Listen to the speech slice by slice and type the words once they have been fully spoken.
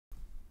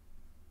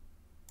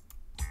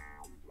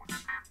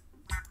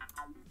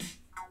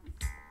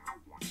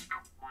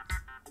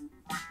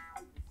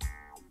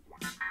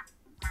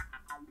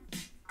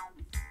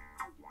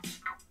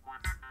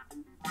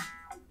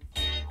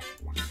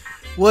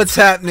What's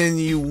happening,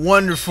 you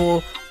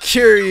wonderful,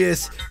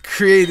 curious,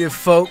 creative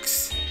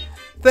folks?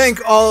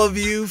 Thank all of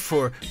you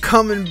for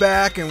coming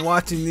back and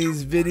watching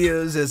these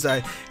videos as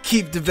I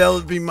keep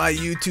developing my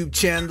YouTube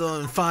channel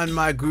and find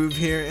my groove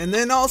here. And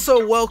then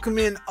also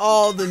welcoming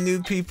all the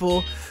new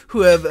people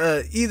who have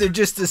either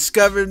just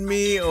discovered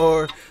me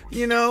or,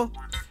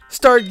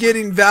 start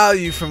getting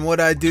value from what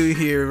I do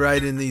here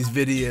right in these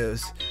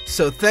videos.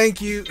 So thank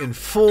you in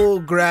full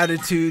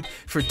gratitude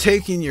for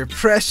taking your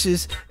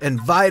precious and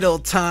vital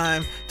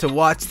time to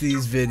watch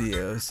these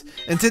videos.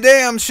 And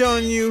today I'm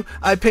showing you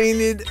I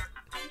painted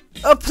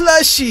a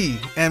plushie,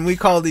 and we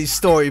call these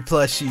story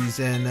plushies,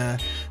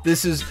 and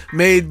this is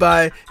made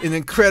by an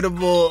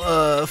incredible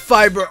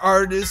fiber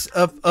artist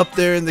up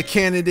there in the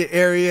Canada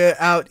area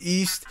out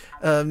east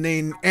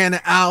named Anna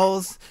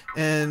Owls.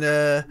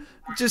 And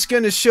just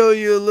gonna show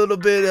you a little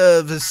bit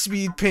of a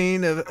speed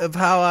paint of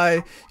how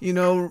I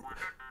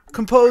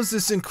compose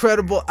this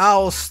incredible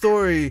owl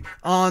story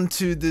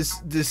onto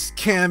this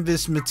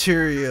canvas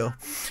material.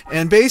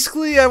 And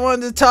basically I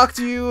wanted to talk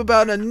to you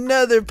about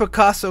another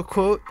Picasso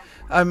quote.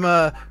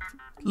 I'm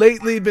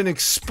lately been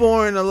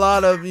exploring a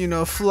lot of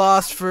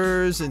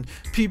philosophers and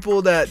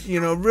people that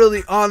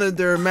really honored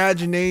their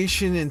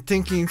imagination and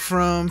thinking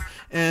from,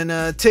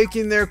 and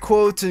taking their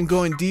quotes and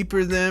going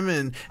deeper them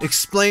and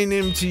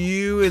explaining them to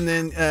you, and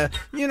then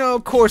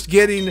of course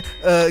getting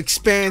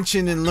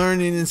expansion and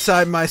learning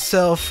inside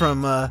myself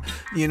from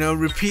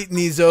repeating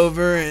these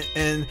over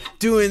and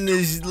doing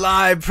these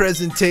live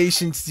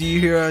presentations to you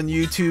here on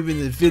YouTube in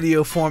the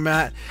video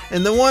format.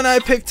 And the one I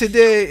picked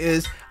today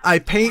is I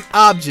paint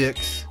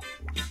objects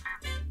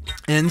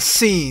and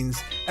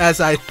scenes as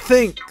I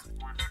think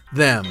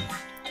them,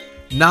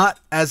 not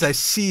as I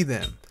see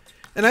them.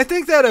 And I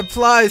think that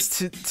applies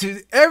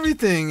to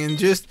everything, and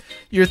just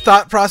your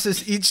thought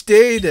process each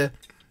day to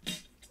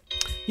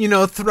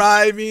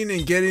thriving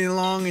and getting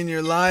along in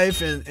your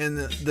life, and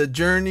the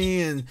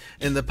journey and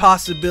the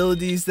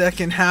possibilities that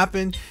can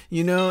happen,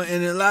 and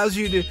it allows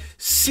you to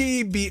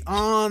see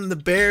beyond the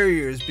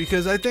barriers.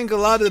 Because I think a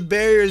lot of the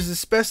barriers,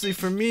 especially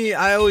for me,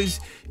 I always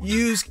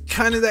use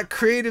kind of that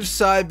creative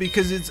side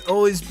because it's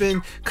always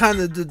been kind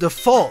of the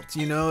default.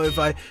 If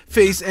I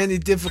face any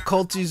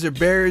difficulties or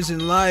barriers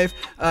in life,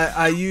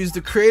 I use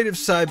the creative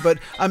side, but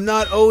I'm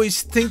not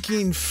always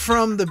thinking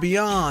from the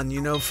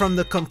beyond, from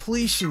the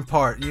completion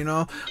part.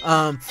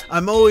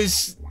 I'm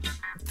always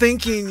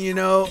thinking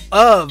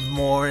of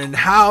more, and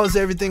how's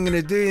everything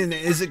gonna do, and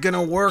is it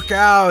gonna work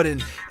out,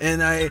 and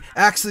I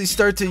actually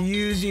start to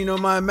use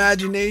my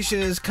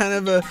imagination as kind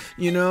of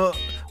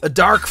a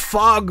dark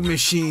fog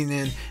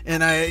machine,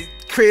 and I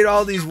create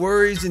all these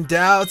worries and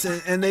doubts,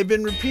 and they've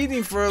been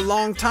repeating for a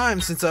long time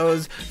since I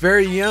was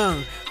very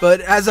young. But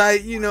as I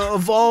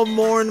evolve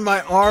more in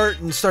my art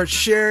and start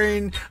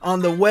sharing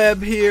on the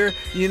web here,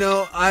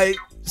 I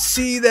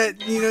see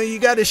that you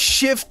got to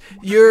shift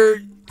your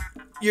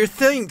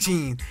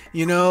thinking,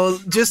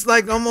 just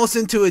like almost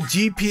into a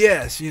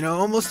GPS,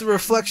 almost a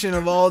reflection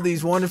of all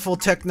these wonderful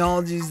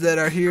technologies that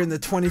are here in the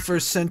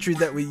 21st century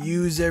that we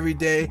use every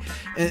day,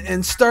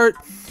 and start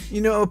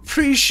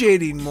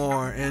appreciating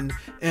more, and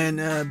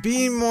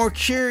being more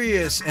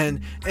curious,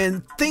 and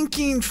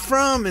thinking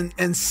from,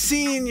 and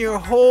seeing your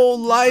whole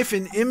life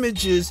in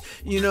images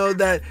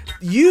that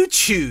you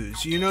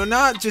choose,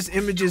 not just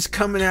images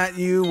coming at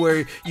you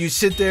where you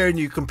sit there and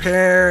you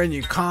compare and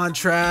you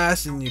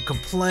contrast and you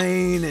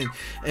complain,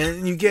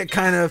 and you get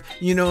kind of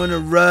in a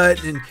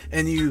rut,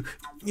 and you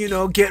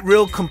get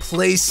real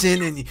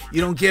complacent, and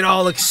you don't get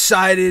all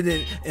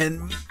excited,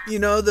 and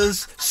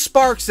those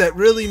sparks that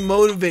really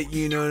motivate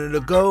you to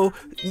go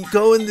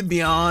in the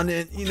beyond,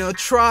 and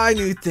try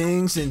new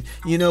things, and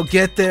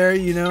get there,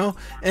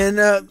 and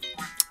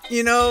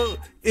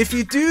if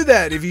you do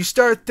that, if you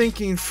start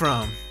thinking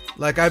from,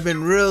 like I've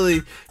been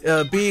really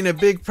being a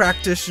big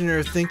practitioner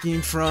of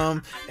thinking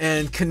from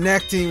and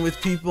connecting with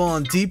people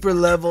on deeper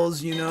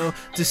levels,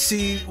 to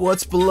see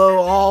what's below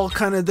all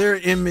kind of their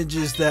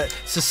images that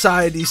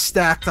society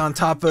stacked on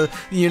top of,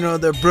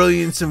 their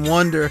brilliance and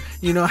wonder.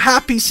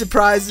 Happy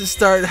surprises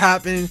start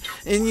happening,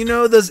 and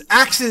those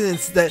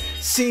accidents that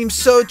seem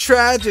so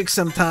tragic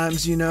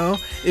sometimes,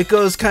 it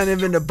goes kind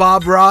of into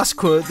Bob Ross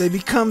quote, they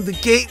become the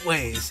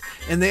gateways,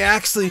 and they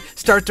actually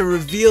start to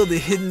reveal the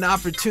hidden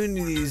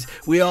opportunities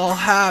we all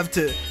have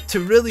to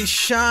really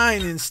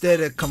shine, instead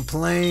of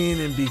complain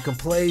and be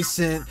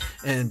complacent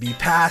and be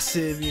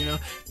passive.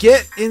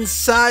 Get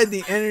inside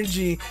the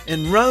energy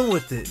and run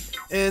with it,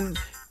 and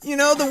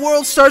the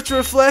world starts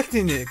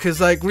reflecting it. Because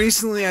like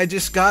recently I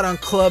just got on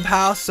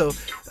Clubhouse, so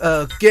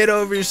get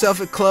over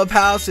yourself at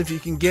Clubhouse if you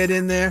can get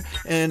in there,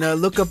 and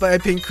look up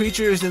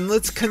Ipaintcreatures, and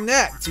let's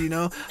connect.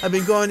 I've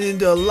been going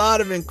into a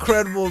lot of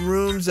incredible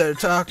rooms that are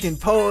talking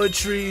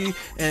poetry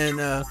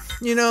and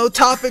you know,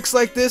 topics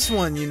like this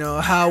one, you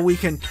know, how we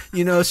can,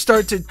 you know,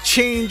 start to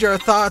change our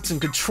thoughts and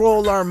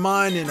control our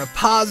mind in a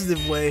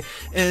positive way.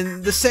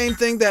 And the same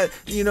thing that,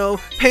 you know,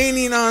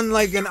 painting on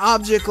like an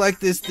object like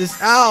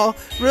this owl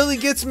really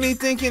gets me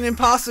thinking in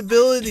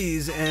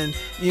possibilities. And,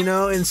 you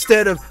know,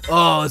 instead of,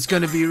 oh, it's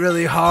going to be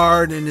really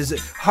hard, and is it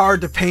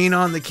hard to paint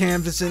on the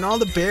canvas, and all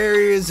the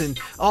barriers and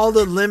all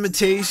the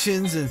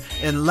limitations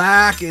and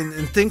lack and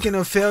thinking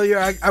of failure,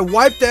 I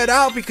wipe that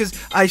out, because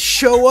I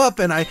show up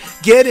and I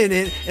get in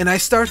it and I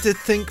start to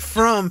think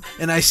from,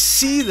 and I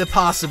see the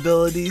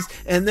possibilities,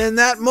 and then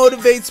that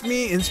motivates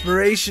me.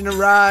 Inspiration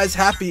arise,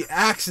 happy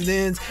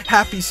accidents,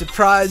 happy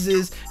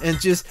surprises, and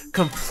just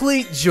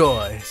complete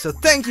joy. So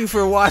thank you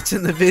for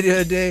watching the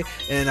video today,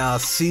 and I'll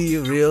see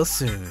you real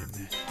soon.